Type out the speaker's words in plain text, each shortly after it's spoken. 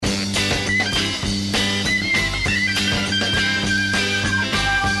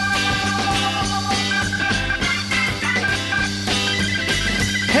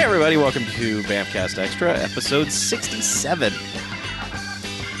everybody. Welcome to Bamcast Extra, episode 67.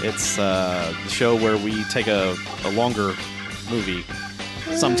 It's the show where we take a longer movie,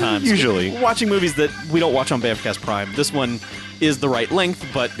 sometimes. Usually. Watching movies that we don't watch on Bamcast Prime. This one is the right length,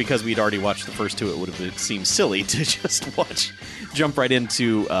 but because we'd already watched the first two, it would have seemed silly to just jump right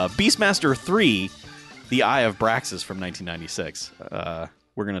into Beastmaster 3, The Eye of Braxis from 1996.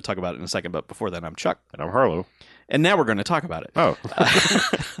 We're going to talk about it in a second, but before that, I'm Chuck. And I'm Harlow. And now we're going to talk about it. Oh.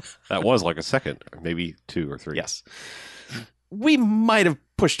 That was like a second, maybe two or three. Yes. We might have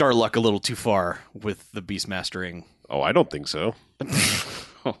pushed our luck a little too far with the Beastmastering. Oh, I don't think so.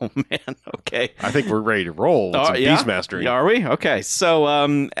 Oh, man. Okay. I think we're ready to roll with some Beastmastering. Are we? Okay. So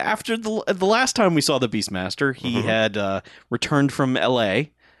after the last time we saw the Beastmaster, he had returned from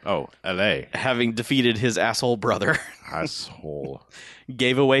L.A., Oh, L.A. having defeated his asshole brother. Asshole.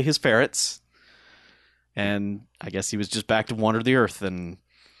 Gave away his ferrets. And I guess he was just back to wander the earth and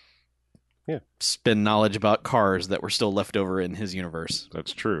spin knowledge about cars that were still left over in his universe.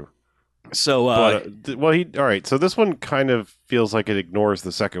 That's true. So, all right. So this one kind of feels like it ignores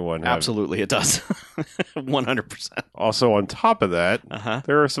the second one. Absolutely, it does. 100%. Also, on top of that,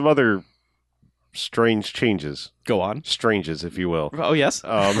 there are some other strange changes. Go on. Stranges, if you will. Oh, yes.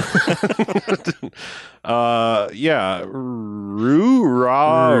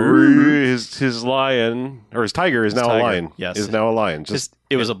 His lion, or his tiger is now a lion. Yes. Is now a lion.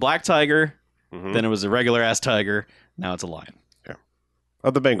 It was a black tiger, then it was a regular ass tiger, now it's a lion. Yeah.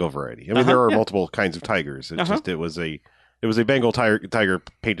 Of the Bengal variety. I mean, there are multiple kinds of tigers. It was a Bengal tiger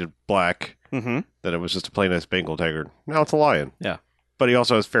painted black. Then it was just a plain ass Bengal tiger. Now it's a lion. Yeah. But he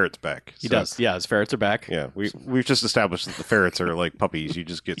also has ferrets back. He does. Yeah, his ferrets are back. Yeah, we've just established that the ferrets are like puppies. You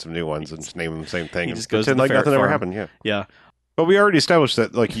just get some new ones and just name them the same thing. He and just goes to pretend the like ferret nothing ever farm. happened. Yeah. Yeah. But we already established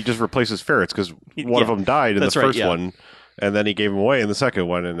that like he just replaces ferrets because one of them died in the first one, and then he gave them away in the second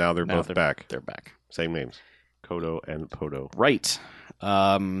one, and now they're both back. They're back. Same names, Kodo and Podo. Right.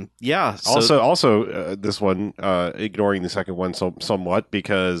 Yeah. Also, this one ignoring the second one somewhat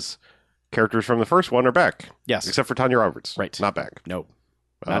because characters from the first one are back. Yes. Except for Tanya Roberts. Right. Not back. No.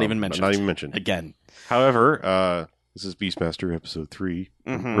 Not even mentioned. Not even mentioned. Again. However, this is Beastmaster episode 3.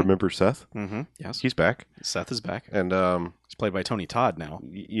 Remember Seth? Yes. He's back. Seth is back. And he's played by Tony Todd now.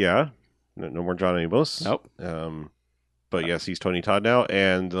 Yeah. No more John Amos. Nope. But yes, he's Tony Todd now.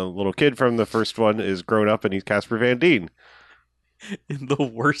 And the little kid from the first one is grown up and he's Casper Van Dien. In the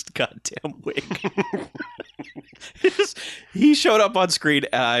worst goddamn wig. He showed up on screen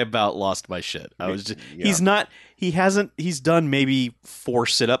and I about lost my shit. I was just he's done maybe 4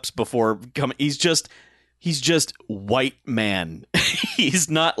 sit-ups before he's just white man. He's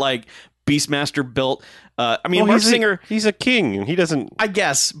not like Beastmaster built. Mark Singer, he's a king. He doesn't, I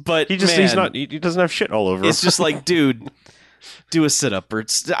guess, but he doesn't have shit all over him. It's just like, dude, do a sit-up or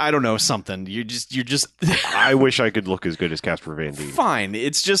I don't know, something. You're just I wish I could look as good as Casper Van Dien. Fine.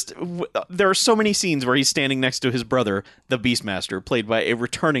 It's just there are so many scenes where he's standing next to his brother, the Beastmaster, played by a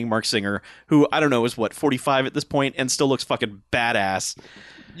returning Mark Singer, who I don't know is 45 at this point and still looks fucking badass.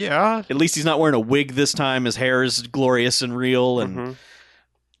 Yeah. At least he's not wearing a wig this time. His hair is glorious and real, and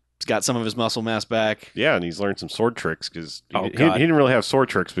he's got some of his muscle mass back. Yeah, and he's learned some sword tricks because he didn't really have sword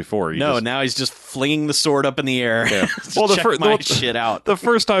tricks before. Now he's just flinging the sword up in the air. Yeah. Shit out. The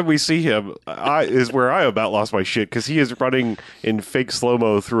first time we see him is where I about lost my shit because he is running in fake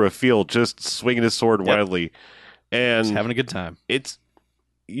slow-mo through a field, just swinging his sword wildly, and just having a good time.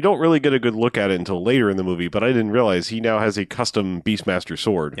 You don't really get a good look at it until later in the movie, but I didn't realize he now has a custom Beastmaster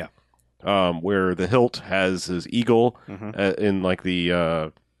sword. Yeah. Where the hilt has his eagle in like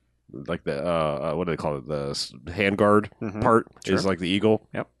the what do they call it? The handguard part is like the eagle.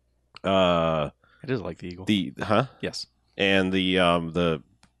 Yep. It is like the eagle. Yes. And the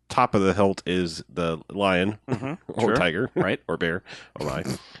top of the hilt is the lion or tiger, right? Or bear or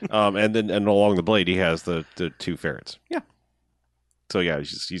lion. And along the blade he has the 2 ferrets. Yeah. So yeah,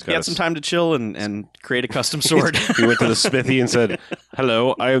 he's got some time to chill and create a custom sword. He went to the smithy and said,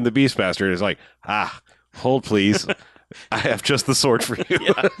 "Hello, I am the Beastmaster." And he's like, hold please. I have just the sword for you.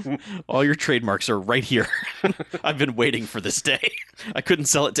 Yeah. All your trademarks are right here. I've been waiting for this day. I couldn't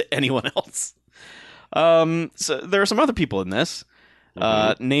sell it to anyone else. So there are some other people in this,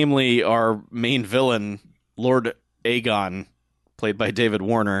 namely our main villain, Lord Aegon, played by David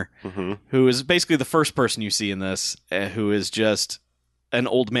Warner, who is basically the first person you see in this, who is just an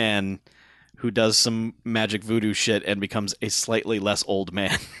old man who does some magic voodoo shit and becomes a slightly less old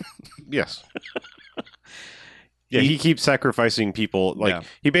man. Yes. Yeah, he keeps sacrificing people. Like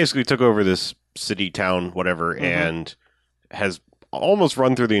he basically took over this city, town, whatever, and has almost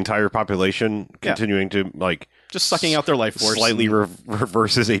run through the entire population, continuing to like just sucking out their life force. Slightly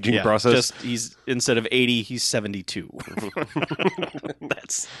reverse his aging process. Just he's instead of 80, he's 72.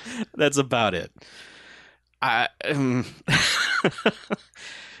 That's about it.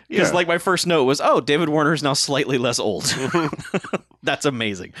 Because like my first note was, oh, David Warner is now slightly less old. That's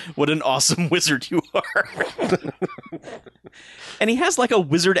amazing. What an awesome wizard you are. And he has like a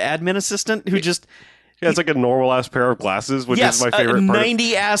wizard admin assistant who just... Yeah, it's like a normal ass pair of glasses, which is my favorite part.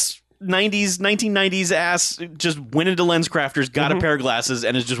 1990s ass just went into LensCrafters, got a pair of glasses,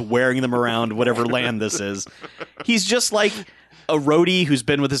 and is just wearing them around whatever land this is. He's just like a roadie who's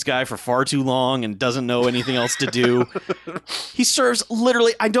been with this guy for far too long and doesn't know anything else to do. He serves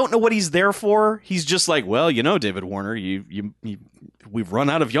literally, I don't know what he's there for. He's just like, well, you know, David Warner, we've run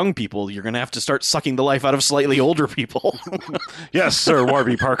out of young people. You're going to have to start sucking the life out of slightly older people. Yes, Sir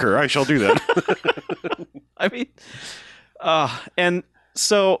Warby Parker, I shall do that. I mean, and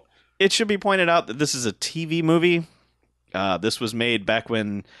so it should be pointed out that this is a TV movie. This was made back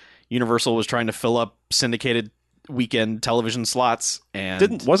when Universal was trying to fill up syndicated weekend television slots,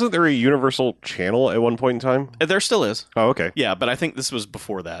 and wasn't there a Universal channel at one point in time? There still is. Oh, okay. Yeah, but I think this was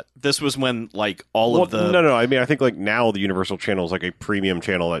before that. This was when like all of the no. I mean, I think like now the Universal channel is like a premium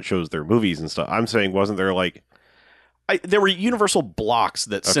channel that shows their movies and stuff. I'm saying, wasn't there like there were Universal blocks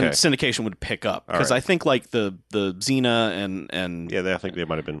that syndication would pick up, because I think like the Xena and I think they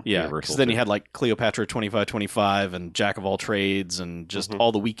might have been Universal. Then you had like Cleopatra 2525 and Jack of All Trades and just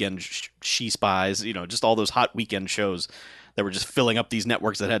all the weekend She Spies, you know, just all those hot weekend shows that were just filling up these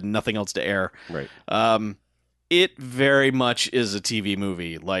networks that had nothing else to air. Right. It very much is a TV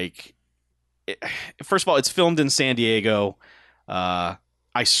movie. Like, first of all, it's filmed in San Diego.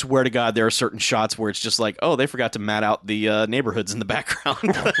 I swear to God, there are certain shots where it's just like, oh, they forgot to mat out the neighborhoods in the background.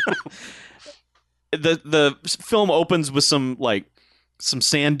 The film opens with some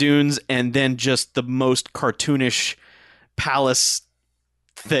sand dunes and then just the most cartoonish palace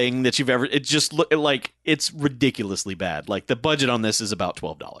thing that you've ever. It just like it's ridiculously bad. Like the budget on this is about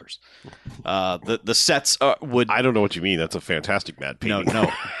 $12. The sets would. I don't know what you mean. That's a fantastic matte painting.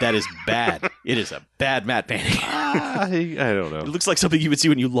 No, that is bad. It is a bad matte painting. I don't know. It looks like something you would see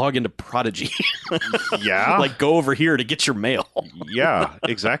when you log into Prodigy. Yeah, like go over here to get your mail. Yeah,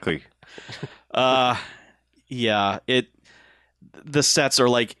 exactly. Yeah. The sets are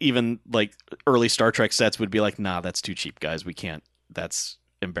like even like early Star Trek sets would be like, nah, that's too cheap, guys. We can't. That's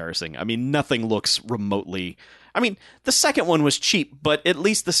embarrassing. I mean, nothing looks remotely. I mean, the second one was cheap, but at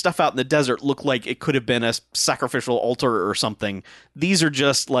least the stuff out in the desert looked like it could have been a sacrificial altar or something. These are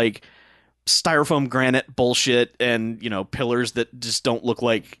just like styrofoam granite bullshit and, you know, pillars that just don't look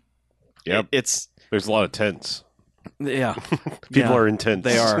like. Yep. There's a lot of tents. Yeah. People are intense.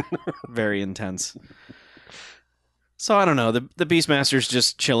 They are very intense. So I don't know. The Beastmaster's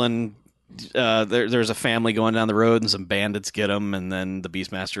just chilling. There's a family going down the road and some bandits get them, and then the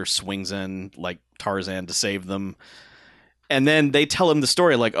Beastmaster swings in like Tarzan to save them. And then they tell him the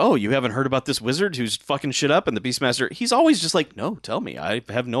story like, oh, you haven't heard about this wizard who's fucking shit up? And the Beastmaster, he's always just like, no, tell me. I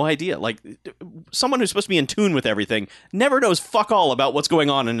have no idea. Like, someone who's supposed to be in tune with everything never knows fuck all about what's going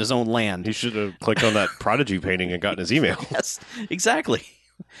on in his own land. He should have clicked on that Prodigy painting and gotten his email. Yes, exactly.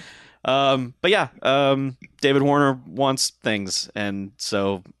 But yeah, David Warner wants things, and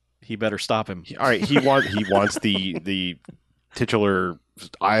so he better stop him. All right, he wants the titular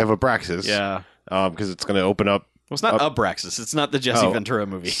Eye of Abraxas. Yeah. Because it's going to open up. Well, it's not Abraxas. It's not the Jesse Ventura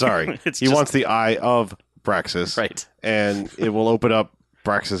movie. Sorry. He wants the Eye of Braxis. Right. And it will open up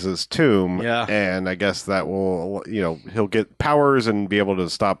Braxis's tomb. Yeah. And I guess that will, you know, he'll get powers and be able to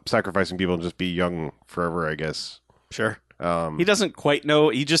stop sacrificing people and just be young forever, I guess. Sure. He doesn't quite know.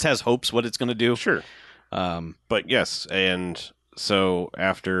 He just has hopes what it's going to do. Sure. But yes, and so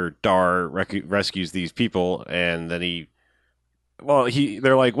after Dar rescues these people, and then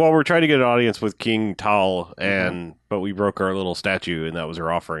they're like, well, we're trying to get an audience with King Tal, but we broke our little statue, and that was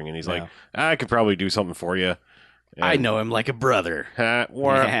our offering. And he's like, I could probably do something for you. And, I know him like a brother.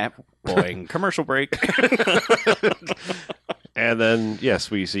 Boing. Commercial break. And then,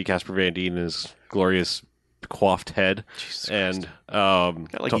 yes, we see Casper Van Dien and his glorious coiffed head. Jesus and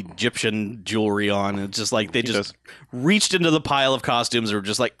got like Egyptian jewelry on. It's just like they just reached into the pile of costumes and were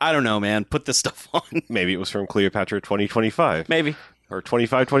just like, I don't know, man, put this stuff on. Maybe it was from Cleopatra 2025. Maybe. Or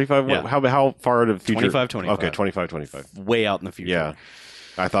 2525. Yeah. How far into the future? 2525. Okay, 2525. Way out in the future. Yeah.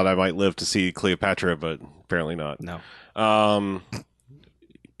 I thought I might live to see Cleopatra, but apparently not. No.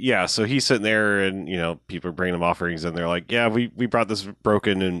 Yeah, so he's sitting there, and you know, people are bringing him offerings, and they're like, "Yeah, we brought this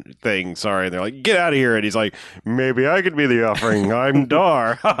broken thing. Sorry." And they're like, "Get out of here!" And he's like, "Maybe I could be the offering. I'm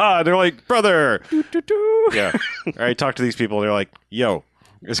Dar." They're like, "Brother." Yeah. All right. Talk to these people. And they're like, "Yo,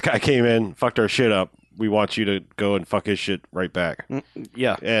 this guy came in, fucked our shit up. we want you to go and fuck his shit right back.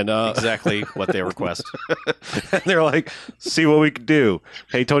 Yeah, And exactly what they request. and they're like, see what we can do.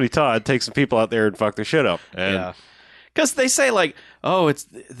 Hey, Tony Todd, take some people out there and fuck their shit up. And Yeah, because they say like, oh,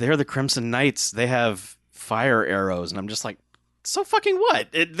 they're the Crimson Knights. They have fire arrows, and I'm just like, so fucking what?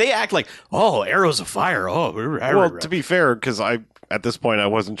 They act like, oh, arrows of fire. Oh, well, to be fair, because at this point I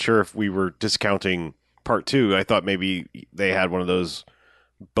wasn't sure if we were discounting part 2. I thought maybe they had one of those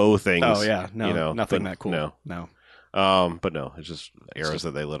bow things. oh yeah, no, you know, nothing but that cool. No. No. But no, it's just arrows just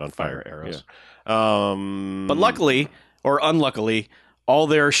that they lit on fire fire. arrows. Yeah. But luckily or unluckily, all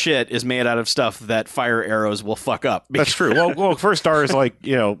their shit is made out of stuff that fire arrows will fuck up. That's true. Well, first Star is like,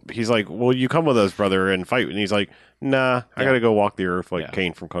 he's like, well, you come with us, brother, and fight. And he's like, nah, I got to go walk the earth like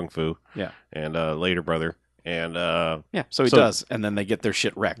Kane from Kung Fu. Yeah. And later, brother. And yeah, so he does. And then they get their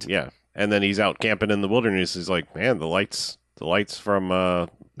shit wrecked. yeah. And then he's out camping in the wilderness. He's like, man, the lights from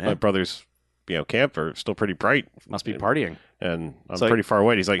my brother's camp are still pretty bright. Must be partying. And I'm pretty far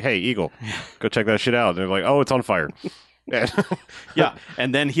away. He's like, hey, Eagle, go check that shit out. And they're like, oh, it's on fire. Yeah,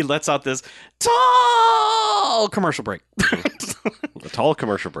 and then he lets out this tall commercial break. A tall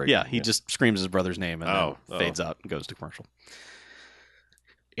commercial break. Yeah, he just screams his brother's name and then fades out and goes to commercial.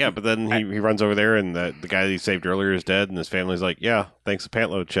 Yeah, but then he runs over there, and the guy that he saved earlier is dead, and his family's like, yeah, thanks a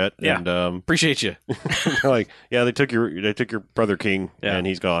pantload, Chet. Yeah, and appreciate you. they're like, yeah, they took your brother King, and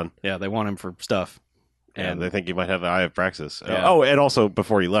he's gone. Yeah, they want him for stuff. And they think he might have the Eye of Praxis. Yeah. And also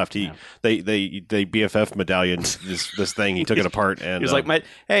before he left, they BFF medallion this thing. He took it apart, and he was like,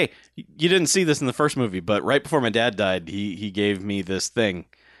 "Hey, you didn't see this in the first movie, but right before my dad died, he gave me this thing.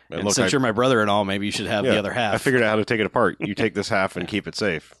 And look, since you're my brother and all, maybe you should have the other half." I figured out how to take it apart. You take this half and keep it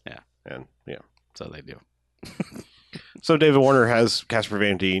safe. Yeah, and so they do. So David Warner has Casper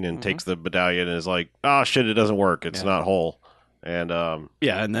Van Dien and takes the medallion and is like, "Oh shit, it doesn't work. It's not whole." And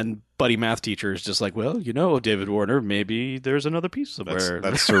and then Buddy Math Teacher is just like, well, David Warner, maybe there's another piece somewhere.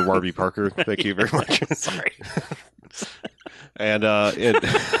 That's Sir Warby Parker. Thank you very much. Sorry. And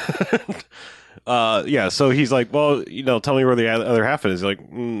so he's like, well, tell me where the other half is. He's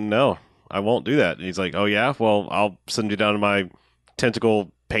like, no, I won't do that. And he's like, oh yeah, well, I'll send you down to my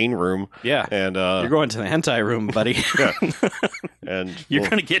tentacle pain room. Yeah, and you're going to the hentai room, buddy. Yeah, and you're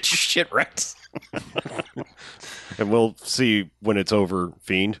gonna get your shit wrecked. And we'll see when it's over,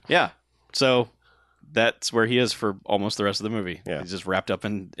 fiend. Yeah. So that's where he is for almost the rest of the movie. Yeah. He's just wrapped up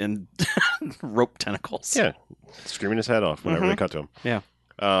in rope tentacles. Yeah. Screaming his head off whenever they cut to him.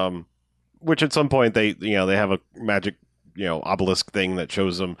 Yeah. Which at some point they have a magic, obelisk thing that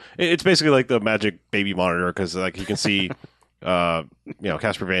shows them. It's basically like the magic baby monitor because like he can see,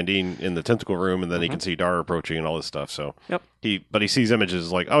 Casper Van Dien in the tentacle room, and then he can see Dar approaching and all this stuff. So he sees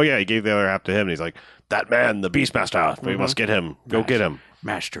images like, oh yeah, he gave the other half to him. And he's like, that man, the Beastmaster, we must get him. Go get him.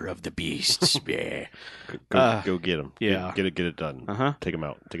 Master of the Beasts. Yeah. Go get him. Yeah. Get it done. Uh-huh. Take him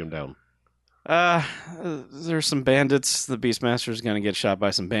out. Take him down. There's some bandits. The Beastmaster's going to get shot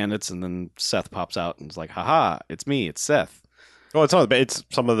by some bandits, and then Seth pops out and is like, haha, it's me, it's Seth. Well, it's not. It's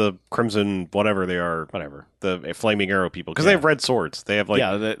some of the crimson, whatever they are, the flaming arrow people, because they have red swords. They have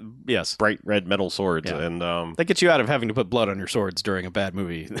bright red metal swords, and that gets you out of having to put blood on your swords during a bad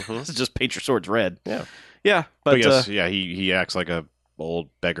movie. Just paint your swords red. Yeah. But yes, he acts like a old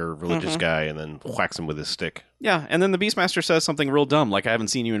beggar religious guy, and then whacks him with his stick. Yeah, and then the Beastmaster says something real dumb, like "I haven't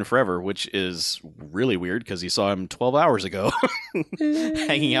seen you in forever," which is really weird because he saw him 12 hours ago,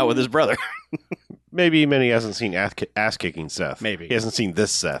 hanging out with his brother. Maybe he hasn't seen ass kicking Seth. Maybe he hasn't seen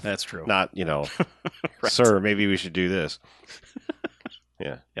this Seth. That's true. Not right. Sir, maybe we should do this.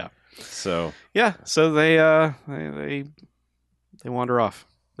 Yeah. So they wander off.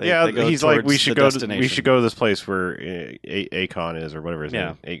 They he's like, we should go to this place where Akon is, or whatever his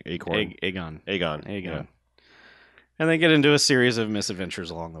name. Aegon. Yeah. And they get into a series of misadventures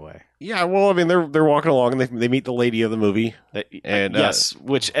along the way. Yeah, well, I mean, they're walking along, and they meet the lady of the movie. Yes,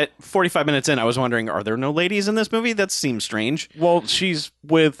 which at 45 minutes in, I was wondering, are there no ladies in this movie? That seems strange. Well, she's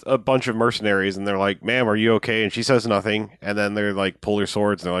with a bunch of mercenaries, and they're like, ma'am, are you okay? And she says nothing, and then they're like, pull their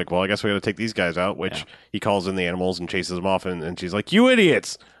swords, and they're like, well, I guess we got to take these guys out, which he calls in the animals and chases them off, and she's like, you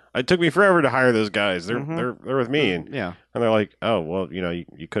idiots! It took me forever to hire those guys. They're with me. And they're like, oh, well,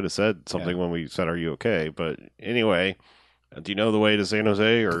 you could have said something when we said, are you okay? But anyway, do you know the way to San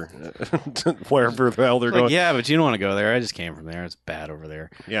Jose or wherever the hell they're going? Yeah, but you don't want to go there. I just came from there. It's bad over there.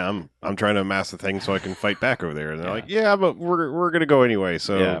 Yeah, I'm trying to amass the thing so I can fight back over there. And they're like, yeah, but we're going to go anyway.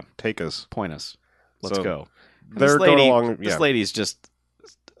 So take us. Point us. Let's go. They're going along. This lady's just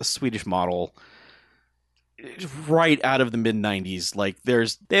a Swedish model. Right out of the mid-90s. Like,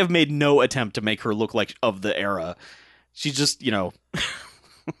 they have made no attempt to make her look like of the era. She's just, Yeah.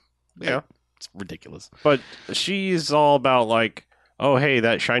 It's ridiculous. But she's all about like, oh, hey,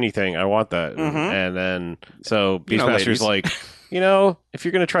 that shiny thing, I want that. Mhm. And then, so You know, Beastmaster's ladies. like, if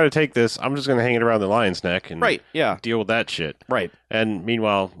you're going to try to take this, I'm just going to hang it around the lion's neck and Right, yeah, deal with that shit. right. And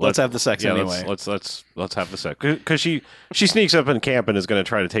meanwhile, Let's have the sex yeah, anyway. let's have the sex. Because she sneaks up in camp and is going to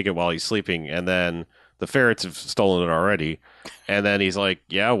try to take it while he's sleeping, and then the ferrets have stolen it already. And then he's like,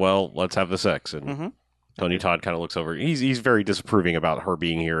 yeah, well, let's have the sex. And Mhm. Tony Todd kind of looks over. He's very disapproving about her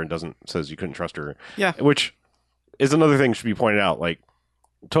being here and says you couldn't trust her. Yeah. Which is another thing should be pointed out. Like,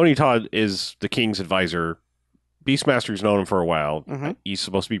 Tony Todd is the king's advisor. Beastmaster's known him for a while. Mhm. He's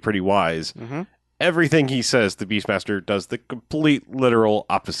supposed to be pretty wise. Mhm. Everything he says, the Beastmaster does the complete literal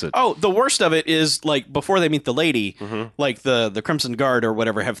opposite. Oh, the worst of it is like before they meet the lady, Mhm. like the Crimson Guard or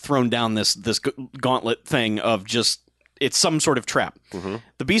whatever have thrown down this gauntlet thing of just it's some sort of trap. Mhm.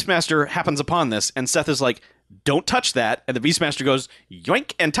 The Beastmaster happens upon this, and Seth is like, "Don't touch that!" And the Beastmaster goes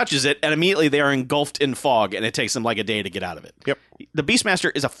yoink and touches it, and immediately they are engulfed in fog, and it takes them like a day to get out of it. Yep. The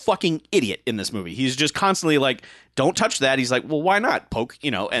Beastmaster is a fucking idiot in this movie. He's just constantly like, "Don't touch that." He's like, "Well, why not?" Poke,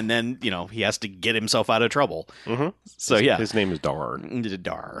 and then he has to get himself out of trouble. Mhm. So yeah, His name is Dar.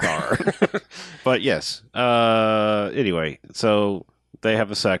 Dar. But yes. Anyway, so they have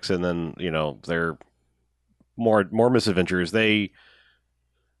the sex, and then they're more misadventures. Does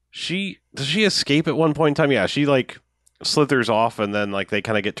she escape at one point in time? Yeah, she like slithers off, and then like they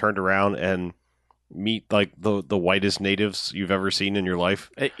kind of get turned around and meet like the whitest natives you've ever seen in your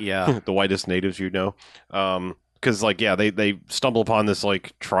life. Yeah. The whitest natives because like they stumble upon this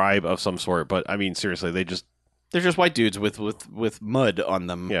like tribe of some sort, but I mean seriously, they're just white dudes with mud on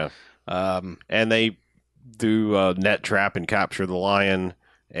them. yeah. And they do a net trap and capture the lion,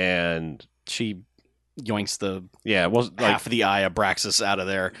 and She yoinks the like half of the eye of Braxis out of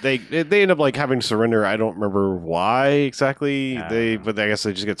there. they end up like having to surrender. I don't remember why exactly. Yeah. But I guess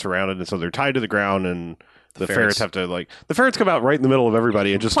they just get surrounded, and so they're tied to the ground, and the ferrets. ferrets have to the ferrets come out right in the middle of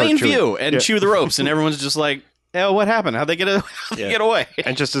everybody and just Plain start chewing. view and Yeah. chew the ropes, and everyone's just like, "Oh, what happened? How'd they Yeah. get away?"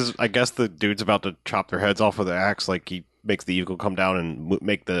 And just as I guess the dude's about to chop their heads off with the axe, like he makes the eagle come down and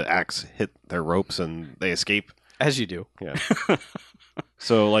make the axe hit their ropes, and they escape. As you do. Yeah.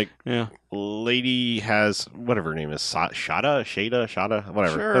 So like Yeah. lady has whatever her name is, Shada,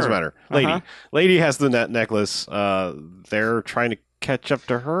 whatever. Sure. Doesn't matter. Lady has the necklace. They're trying to catch up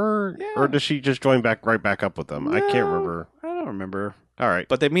to her, Yeah. or does she just join right back up with them? I can't No. remember. I don't remember. All right.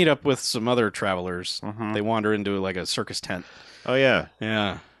 But they meet up with some other travelers. Mhm. They wander into like a circus tent. Oh yeah,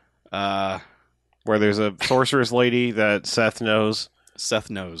 Yeah. where there's a sorceress lady that Seth knows.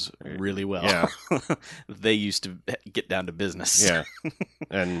 Seth knows really well. Yeah. They used to get down to business. Yeah,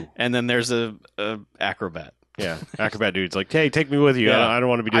 and And then there's a acrobat. yeah, acrobat dude's like, hey, take me with you. Yeah. I don't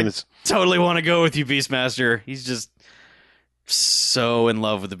want to be doing this. Totally want to go with you, Beastmaster. He's just so in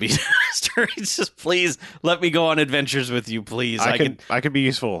love with the Beastmaster. He's just, please let me go on adventures with you, please. I could be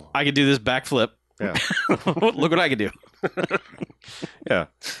useful. I could do this backflip. Yeah. Look what I could do. Yeah.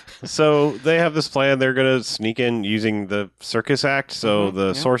 So they have this plan. They're going to sneak in using the circus act. So Mhm, the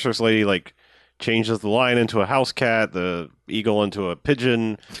yeah. sorceress lady like changes the lion into a house cat, the eagle into a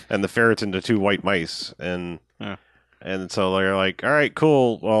pigeon, and the ferrets into two white mice. And Yeah. and so they're like, all right,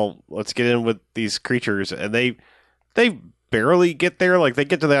 cool. Well, let's get in with these creatures. And they barely get there. Like they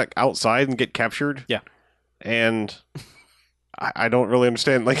get to that outside and get captured. Yeah. And I don't really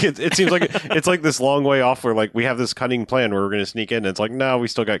understand. Like it seems like it's like this long way off where like we have this cunning plan where we're going to sneak in. And it's like, no, we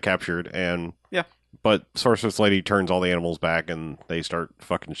still got captured. And Yeah. But Sorceress Lady turns all the animals back and they start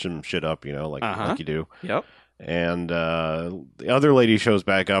fucking some shit up, like you do. Yep. And the other lady shows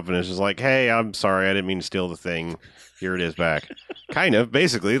back up and is just like, hey, I'm sorry, I didn't mean to steal the thing. Here it is back. Kind of,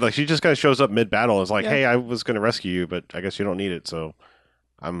 basically. Like she just kind of shows up mid-battle and is like, Yeah. hey, I was going to rescue you, but I guess you don't need it, so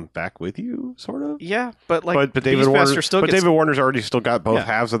I'm back with you, sort of. Yeah, but like, But David Beastmaster Warner's already still got both Yeah.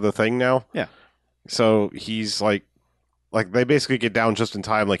 halves of the thing now. Yeah. So he's like they basically get down just in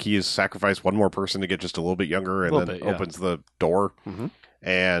time. Like he has sacrificed one more person to get just a little bit younger, and Little then bit, yeah. opens the door, Mhm.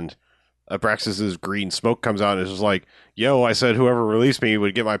 and Abraxas's green smoke comes out and is just like, "Yo, I said whoever released me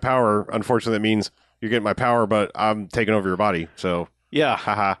would get my power. Unfortunately, that means you're getting my power, but I'm taking over your body. So, yeah,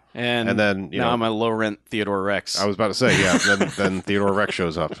 haha." and then now I'm a low rent Theodore Rex. I was about to say, yeah. then Theodore Rex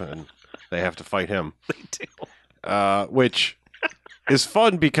shows up, and they have to fight him. Which is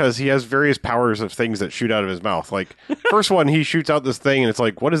fun because he has various powers of things that shoot out of his mouth. Like, first one, he shoots out this thing, and it's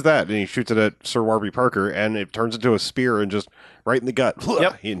like, what is that? And he shoots it at Sir Warby Parker, and it turns into a spear and just right in the gut.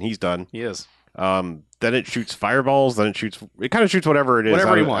 Yep. And he's done. He is. Then it shoots fireballs. Then it kind of shoots whatever it is Whatever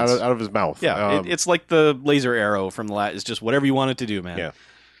out, he of, wants. out of his mouth. Yeah, it's like the laser arrow from the It's just whatever you want it to do, man. Yeah.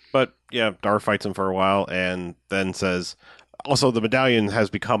 But yeah, Dar fights him for a while and then says, also the medallion has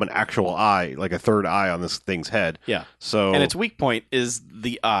become an actual eye, like a third eye on this thing's head. Yeah. So And its weak point is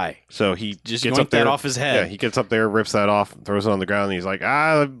the eye. so he Just gets yoink up there, that off his head. Yeah, he gets up there, rips that off, throws it on the ground, and he's like,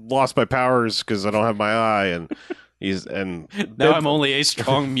 I lost my powers because I don't have my eye, and Now I'm only a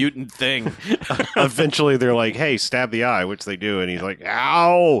strong mutant thing. eventually they're like, hey, stab the eye, which they do, and he's like,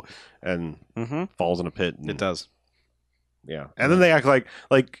 ow, and falls in a pit. And, It does. yeah, and then they act like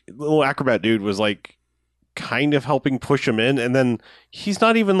little acrobat dude was like kind of helping push him in, and then he's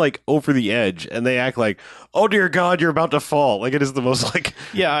not even like over the edge, and they act like, oh dear God, you're about to fall. Like it is the most like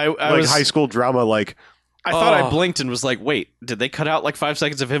Yeah, I like was, high school drama. Like I thought I blinked and was like, wait, did they cut out like 5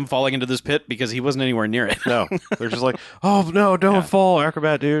 seconds of him falling into this pit? Because he wasn't anywhere near it. no, they're just like, oh no, don't fall,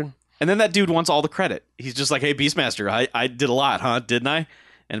 acrobat dude. And then that dude wants all the credit. He's just like, hey, Beastmaster, I did a lot, huh? Didn't I?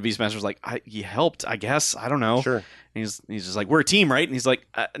 And Beastmaster's like, you helped, I guess. I don't know. Sure. And he's just like, we're a team, right? And he's like,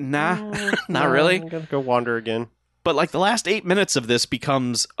 nah, not No, really. I'm gonna go wander again. But like the last 8 minutes of this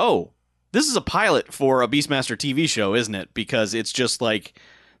becomes, oh, this is a pilot for a Beastmaster TV show, isn't it? Because it's just like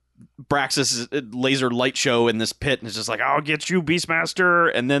Braxis' laser light show in this pit, and it's just like, I'll get you,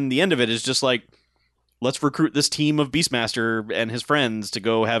 Beastmaster. And then the end of it is just like, let's recruit this team of Beastmaster and his friends to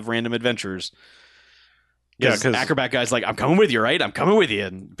go have random adventures. Yeah, Because Acrobat Guy's like, I'm coming with you, right? I'm coming with you.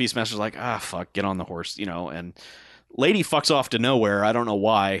 And Beastmaster's like, fuck, get on the horse, And Lady fucks off to nowhere. I don't know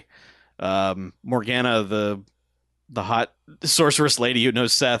why. Morgana, the hot sorceress lady who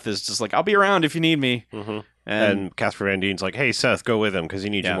knows Seth, is just like, I'll be around if you need me. Mm-hmm. And Casper Van Dien's like, hey, Seth, go with him because he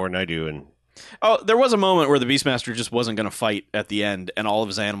needs you more than I do. And there was a moment where the Beastmaster just wasn't going to fight at the end, and all of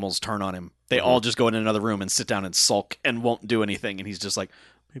his animals turn on him. They all just go in another room and sit down and sulk and won't do anything. And he's just like,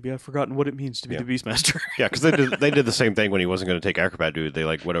 maybe I've forgotten what it means to be the Beastmaster. Yeah, because they did the same thing when he wasn't going to take Acrobat Dude. They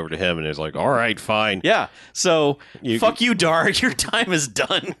like went over to him and he was like, all right, fine. Yeah, so fuck you, Dar. Your time is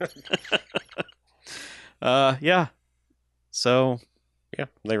done. Yeah. So yeah,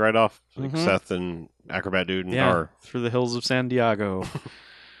 they ride off like Seth and Acrobat Dude and Dar through the hills of San Diego.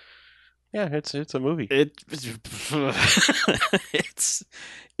 Yeah, it's a movie.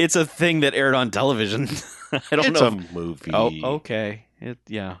 It's a thing that aired on television. I don't know. It's a movie. Oh, okay.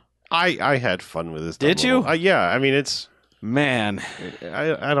 I had fun with this. Did you? Yeah, I mean it's man.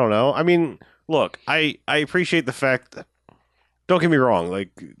 I don't know. I mean, look, I appreciate the fact that, don't get me wrong,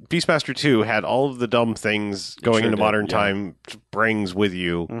 like Beastmaster 2 had all of the dumb things going into modern time brings with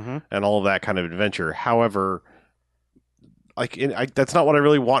you and all of that kind of adventure. However, like that's not what I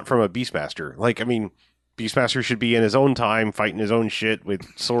really want from a Beastmaster. Like, I mean, Beastmaster should be in his own time, fighting his own shit with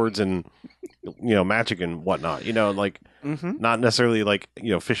swords and magic and whatnot. Like not necessarily like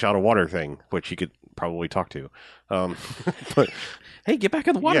fish out of water thing, which he could probably talk to. But hey, get back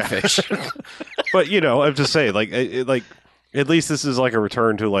in the water, fish. But I'm just saying, like at least this is like a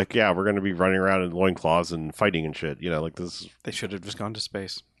return to like, yeah, we're going to be running around in loincloths and fighting and shit. Like this. They should have just gone to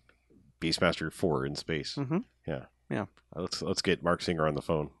space. Beastmaster 4 in space. Yeah. Yeah. Let's get Mark Singer on the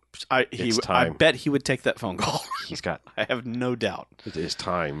phone. I bet he would take that phone call. I have no doubt. It is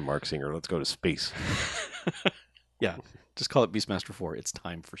time, Mark Singer. Let's go to space. Yeah. Just call it Beastmaster 4. It's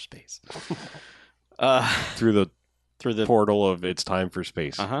time for space. Through the portal of it's time for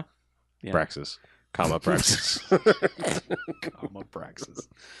space. Yeah. Braxis. Braxis. Braxis.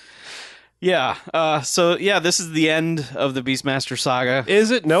 Yeah. So yeah, this is the end of the Beastmaster saga.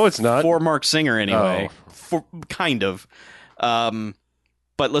 Is it? No, it's not. For Mark Singer, anyway. Oh. For kind of.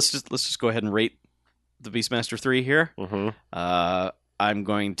 But let's just go ahead and rate the Beastmaster 3 here. I'm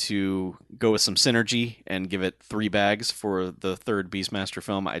going to go with some synergy and give it 3 bags for the third Beastmaster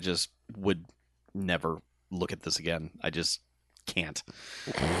film. I just would never look at this again. I just can't.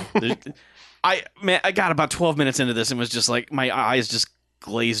 I got about 12 minutes into this and was just like, my eyes just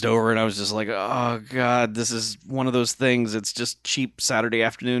glazed over, and I was just like, oh god, this is one of those things. It's just cheap Saturday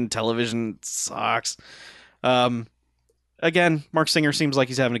afternoon television. It sucks. Again, Mark Singer seems like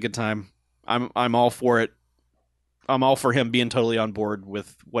he's having a good time. I'm all for it. I'm all for him being totally on board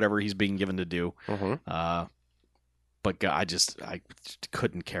with whatever he's being given to do. But God, I just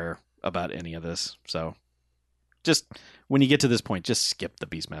couldn't care about any of this. So just when you get to this point, just skip the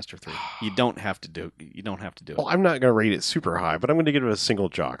Beastmaster 3. You don't have to do it. Well, I'm not going to rate it super high, but I'm going to give it a single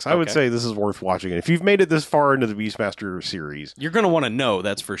jocks. I would say this is worth watching. And if you've made it this far into the Beastmaster series, you're going to want to know,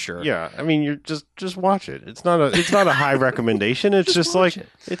 that's for sure. Yeah, I mean, you're just watch it. It's not a high recommendation. It's just like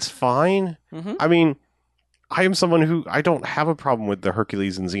it's fine. I mean, I am someone who I don't have a problem with the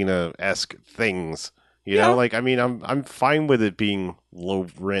Hercules and Xena-esque things. You know, like, I mean, I'm fine with it being low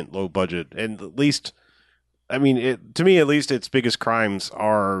rent, low budget, and at least, I mean, to me, at least, its biggest crimes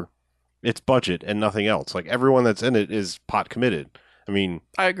are its budget and nothing else. Like, everyone that's in it is pot committed. I mean,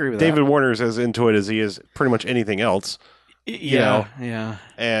 I agree with David Warner's as into it as he is pretty much anything else. Yeah, yeah.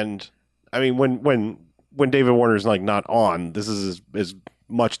 And I mean, when David Warner's like not on, this is as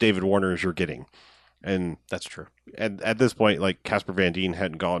much David Warner as you're getting. And That's true. at this point, like Casper Van Dien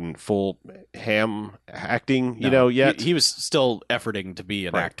hadn't gone full ham acting, No, yet. he was still efforting to be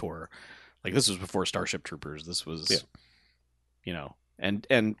an Right. actor. Like this was before Starship Troopers. This was, Yeah. and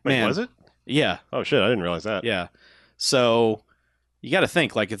Wait, man, was it? Yeah, Oh shit, I didn't realize that. yeah. So you got to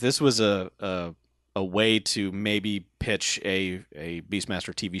think like if this was a way to maybe pitch a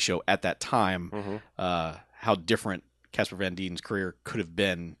Beastmaster TV show at that time, Mm-hmm. how different Casper Van Dien's career could have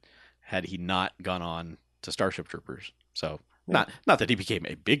been had he not gone on to Starship Troopers. So not that he became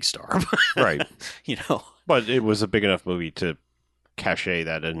a big star, but, Right. But it was a big enough movie to cachet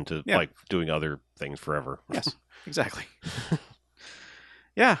that into like doing other things forever. Yes, exactly.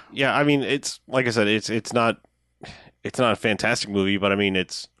 Yeah. Yeah, I mean, it's like I said, it's not a fantastic movie, but I mean,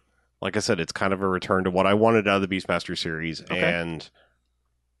 it's like I said, it's kind of a return to what I wanted out of the Beastmaster series, Okay. and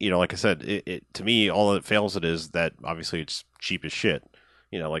like I said, it to me, all that fails it is that obviously it's cheap as shit.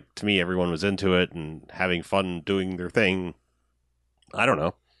 Like to me, everyone was into it and having fun doing their thing. I don't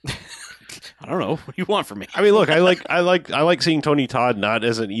know. I don't know. What do you want from me? I mean, look, I like seeing Tony Todd not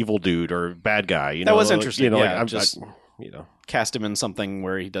as an evil dude or bad guy. That was interesting. Like, Yeah, I'm just- Cast him in something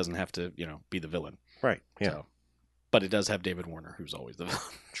where he doesn't have to, be the villain. right. Yeah, So, but it does have David Warner, who's always the villain.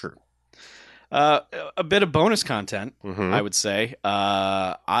 true. A bit of bonus content, Mm-hmm. I would say.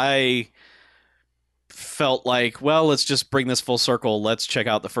 I felt like, well, let's just bring this full circle. Let's check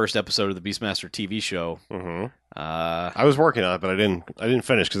out the first episode of the Beastmaster TV show. Mm-hmm. Uh, I was working on it, but I didn't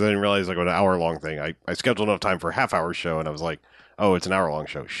finish because I didn't realize like an hour long thing. I scheduled enough time for a half hour show, and I was like, oh, it's an hour long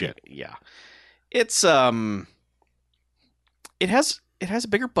show. Shit. yeah, it's it has a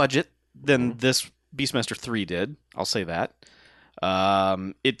bigger budget than this Beastmaster 3 did. I'll say that.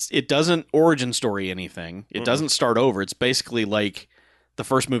 It doesn't origin story anything. It Mm-mm. doesn't start over. It's basically like the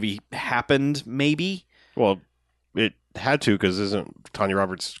first movie happened, maybe. Well, it had to because isn't Tanya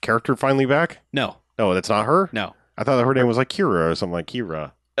Roberts' character finally back? No, No, that's not her. no. I thought her name was like Kira or something like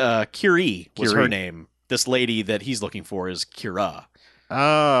Kira. Curie was her Curie. name. This lady that he's looking for is Kira.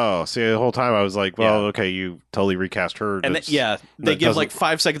 Oh, see, the whole time I was like, well, Yeah. okay, you totally recast her. And That's- they that give doesn't- like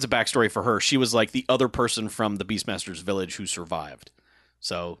 5 seconds of backstory for her. She was like the other person from the Beastmaster's village who survived.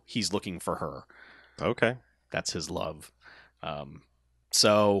 So he's looking for her. Okay. That's his love.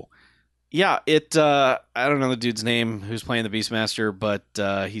 So yeah, I don't know the dude's name who's playing the Beastmaster,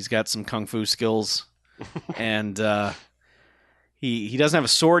 but he's got some kung fu skills, and he doesn't have a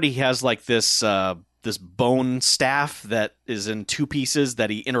sword. He has like this bone staff that is in 2 pieces that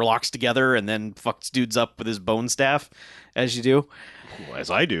he interlocks together and then fucks dudes up with his bone staff, as you do. Well, as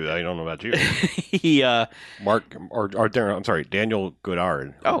I do, I don't know about you. He Mark or Darren, I'm sorry, Daniel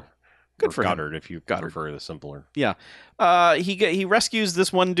Goddard. Oh, good Or for him. Goddard, if you Goddard. prefer the simpler. he rescues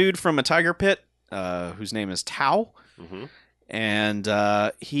this one dude from a tiger pit, whose name is Tao. Mm-hmm.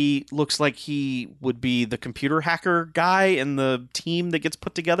 And he looks like he would be the computer hacker guy in the team that gets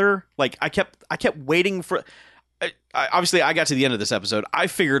put together. Like I kept waiting for. Obviously, I got to the end of this episode. I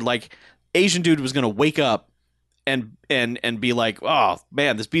figured like Asian dude was going to wake up and be like, oh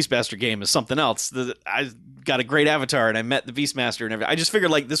man, this Beastmaster game is something else. I got a great avatar and I met the Beastmaster and everything. I just figured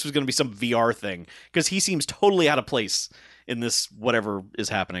like this was going to be some VR thing because he seems totally out of place in this whatever is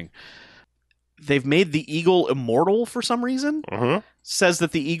happening. They've made the eagle immortal for some reason. Mm-hmm. Says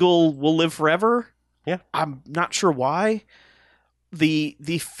that the eagle will live forever. Yeah. I'm not sure why. The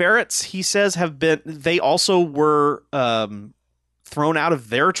ferrets, he says, they also were thrown out of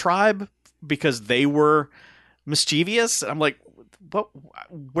their tribe because they were mischievous. I'm like, what?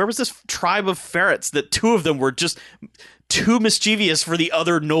 Where was this tribe of ferrets that 2 of them were just too mischievous for the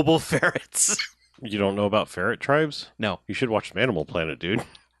other noble ferrets? You don't know about ferret tribes? No. You should watch Animal Planet, dude.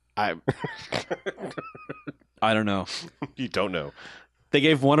 I don't know. You don't know. They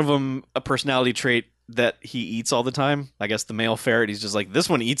gave one of them a personality trait that he eats all the time. I guess the male ferret, he's just like, this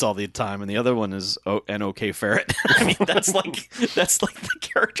one eats all the time, and the other one is an okay ferret. I mean, that's like the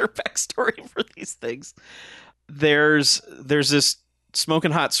character backstory for these things. There's this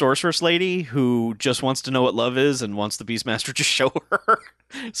smoking hot sorceress lady who just wants to know what love is and wants the Beastmaster to show her.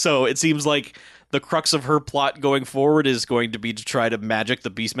 So it seems like the crux of her plot going forward is going to be to try to magic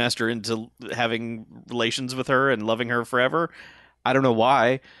the Beastmaster into having relations with her and loving her forever. I don't know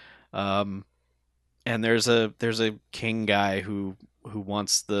why. And there's a king guy who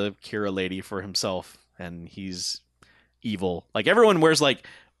wants the Kira lady for himself, and he's evil. Like everyone wears like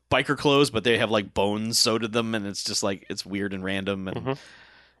biker clothes, but they have like bones sewed to them, and it's just like it's weird and random. And Mhm.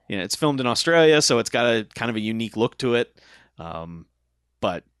 it's filmed in Australia, so it's got a kind of a unique look to it.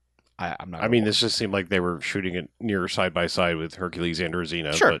 But I'm not. I mean, this just seemed like they were shooting it near side by side with Hercules and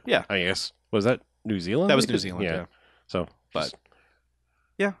Rosina. Sure, but yeah. I guess was that New Zealand? That was New Zealand. Yeah. So, But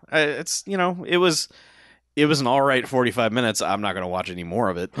yeah, it's it was an all right 45 minutes. I'm not going to watch any more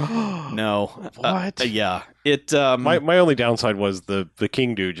of it. No. What? Yeah. It. My only downside was the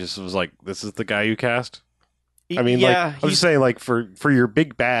king dude just was like, this is the guy you cast. I mean, yeah, I'm just saying, like for your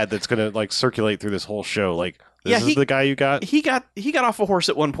big bad that's gonna like circulate through this whole show, like this is the guy you got. He got off a horse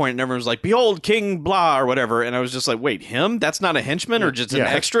at one point, and everyone was like, "Behold, King blah" or whatever, and I was just like, "Wait, him? That's not a henchman or just an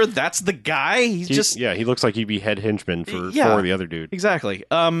extra? That's the guy? He looks like he'd be head henchman for the other dude." Exactly.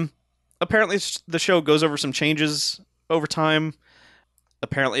 Apparently the show goes over some changes over time.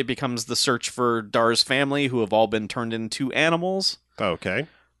 Apparently, it becomes the search for Dar's family, who have all been turned into animals. Okay.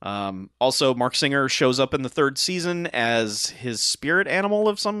 Also, Mark Singer shows up in the third season as his spirit animal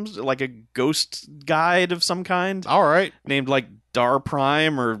of some, like a ghost guide of some kind. All right. Named like Dar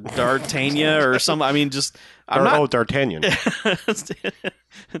Prime or D'Artagnan or something. I mean, just D'Artagnan.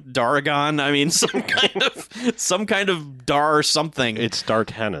 Daragon. I mean, some kind of Dar something. It's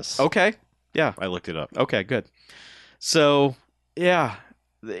D'Artanis. Okay. Yeah. I looked it up. Okay, good. So, yeah,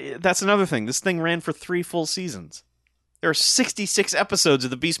 that's another thing. This thing ran for 3 full seasons. There are 66 episodes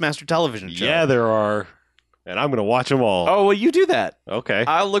of the Beastmaster television show. Yeah, there are. And I'm going to watch them all. Oh, well, you do that. Okay.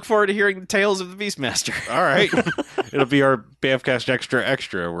 I'll look forward to hearing the tales of the Beastmaster. All right. It'll be our Bamfcast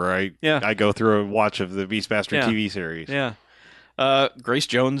Extra, where I go through a watch of the Beastmaster TV series. Yeah. Grace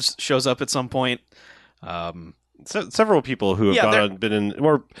Jones shows up at some point. Several people who have been in,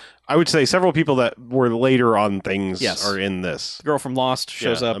 or I would say several people that were later on things are in this. The girl from Lost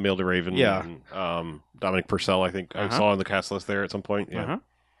shows up. Emil DeRaven. Yeah. And, Dominic Purcell, I think I saw on the cast list there at some point. Yeah.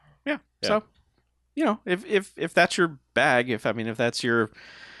 Yeah. So, if that's your bag, if that's you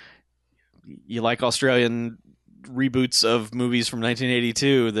like Australian reboots of movies from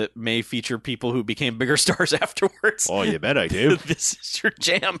 1982 that may feature people who became bigger stars afterwards. Oh, you bet I do. This is your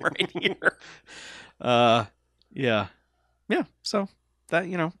jam right here. Yeah. So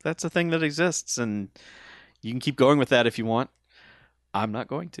that, that's a thing that exists, and you can keep going with that if you want. I'm not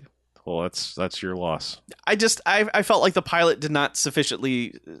going to. Well, that's your loss. I felt like the pilot did not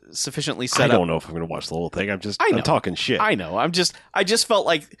sufficiently set up. I don't know if I'm going to watch the whole thing. I'm talking shit. I know. I just felt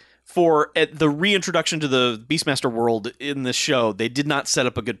like for the reintroduction to the Beastmaster world in this show, they did not set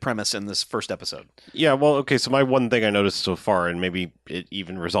up a good premise in this first episode. Yeah, well, okay, so my one thing I noticed so far, and maybe it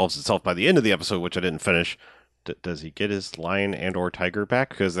even resolves itself by the end of the episode, which I didn't finish, does he get his lion and or tiger back?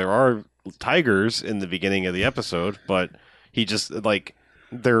 Because there are tigers in the beginning of the episode, but he just, like,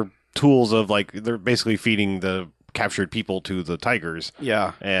 they're tools of, like, they're basically feeding the captured people to the tigers.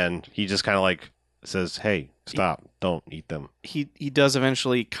 Yeah. And he just kind of, like, says, hey, stop, don't eat them. He does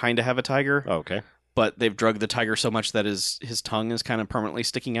eventually kind of have a tiger. Oh, okay. But they've drugged the tiger so much that his tongue is kind of permanently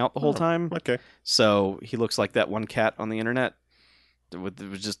sticking out the whole time. Okay. So he looks like that one cat on the internet. His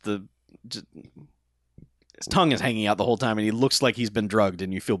tongue is hanging out the whole time, and he looks like he's been drugged,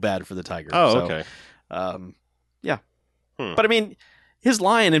 and you feel bad for the tiger. Oh, okay. Yeah. But I mean, his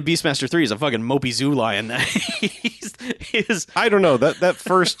lion in Beastmaster 3 is a fucking mopey zoo lion. I don't know,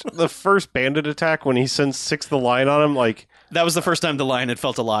 the first bandit attack when he sends Six the lion on him, like, that was the first time the lion had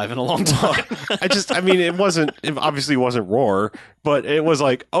felt alive in a long time. it obviously wasn't Roar, but it was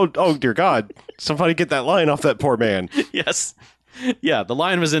like, oh dear God, somebody get that lion off that poor man. Yes. Yeah, the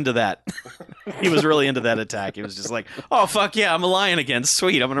lion was into that. He was really into that attack. He was just like, oh, fuck yeah, I'm a lion again.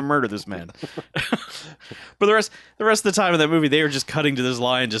 Sweet, I'm going to murder this man. But the rest of the time in that movie, they were just cutting to this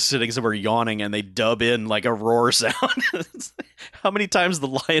lion just sitting somewhere yawning, and they dub in like a roar sound. How many times the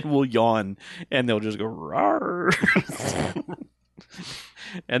lion will yawn, and they'll just go, roar.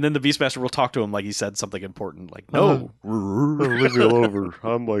 And then the Beastmaster will talk to him like he said something important, like, no. Leave me over.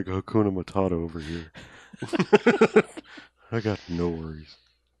 I'm like Hakuna Matata over here. I got no worries.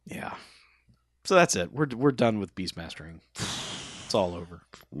 Yeah. So that's it. We're done with Beastmastering. It's all over.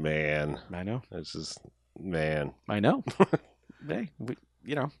 Man. I know. This is, man. I know. Hey,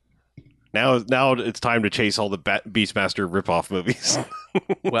 Now it's time to chase all the Beastmaster ripoff movies.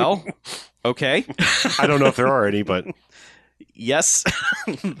 Well, okay. I don't know if there are any, but... Yes,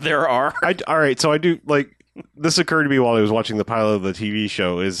 there are. All right, so I do, like, this occurred to me while I was watching the pilot of the TV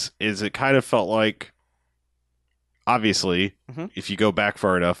show, is it kind of felt like, obviously, if you go back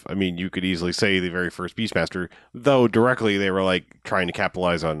far enough, I mean, you could easily say the very first Beastmaster, though directly they were, like, trying to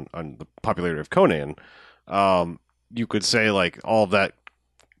capitalize on the popularity of Conan. You could say, like, all of that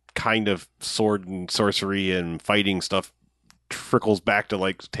kind of sword and sorcery and fighting stuff trickles back to,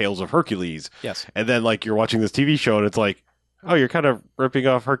 like, Tales of Hercules. Yes. And then, like, you're watching this TV show and it's like, oh, you're kind of ripping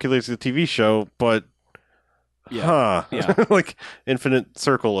off Hercules, the TV show, but Yeah. Huh. Yeah. Like infinite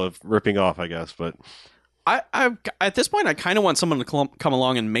circle of ripping off, I guess. But I at this point, I kind of want someone to come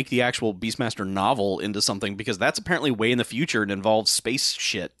along and make the actual Beastmaster novel into something, because that's apparently way in the future and involves space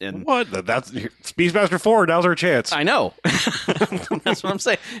shit. And what? That's Beastmaster 4. Now's our chance. I know. That's what I'm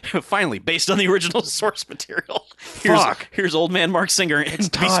saying. Finally, based on the original source material. Here's old man Mark Singer in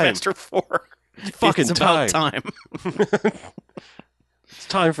Beastmaster 4. It's fucking it's about time. It's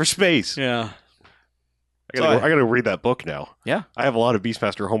time for space. Yeah. I gotta read that book now. Yeah. I have a lot of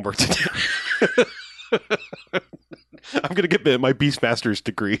Beastmaster homework to do. I'm gonna get my Beastmaster's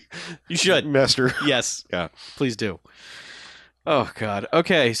degree. You should. Master. Yes. Yeah. Please do. Oh, God.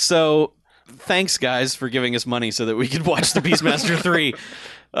 Okay, so thanks, guys, for giving us money so that we could watch the Beastmaster 3.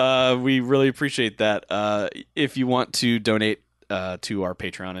 We really appreciate that. If you want to donate to our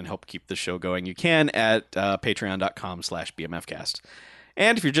Patreon and help keep the show going, you can at patreon.com/bmfcast.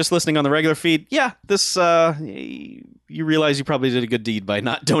 And if you're just listening on the regular feed, this you realize you probably did a good deed by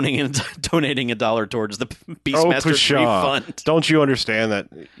not donating $1 towards the Beastmaster 3 fund. Don't you understand that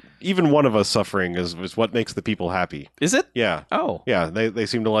even one of us suffering is what makes the people happy? Is it? Yeah. Oh. Yeah, they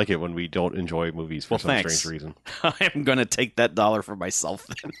seem to like it when we don't enjoy movies for some strange reason. I'm going to take that $1 for myself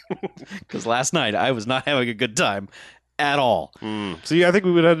then. Because last night I was not having a good time at all. See, I think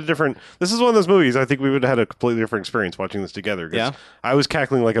we would have had a different... This is one of those movies, I think we would have had a completely different experience watching this together. Yeah. I was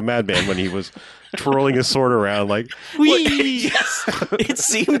cackling like a madman when he was twirling his sword around like... Whee! Yes! It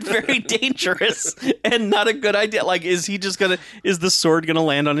seemed very dangerous and not a good idea. Like, is he just going to... Is the sword going to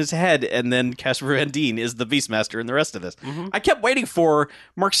land on his head, and then Casper Van Dien is the Beastmaster in the rest of this? Mm-hmm. I kept waiting for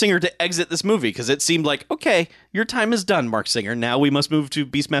Mark Singer to exit this movie, because it seemed like, okay, your time is done, Mark Singer. Now we must move to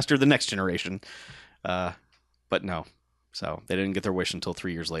Beastmaster the Next Generation. But no. So they didn't get their wish until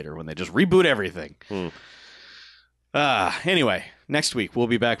 3 years later when they just reboot everything. Anyway, next week we'll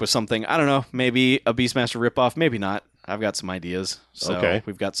be back with something, I don't know, maybe a Beastmaster ripoff, maybe not. I've got some ideas. So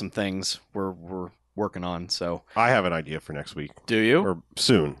we've got some things we're working on. So I have an idea for next week. Do you? Or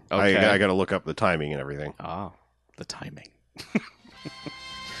soon. Okay. I got to look up the timing and everything. Oh, the timing.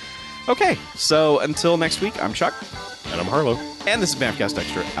 Okay, so until next week, I'm Chuck. And I'm Harlow. And this is Bamcast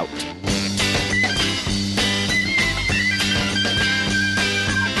Extra out.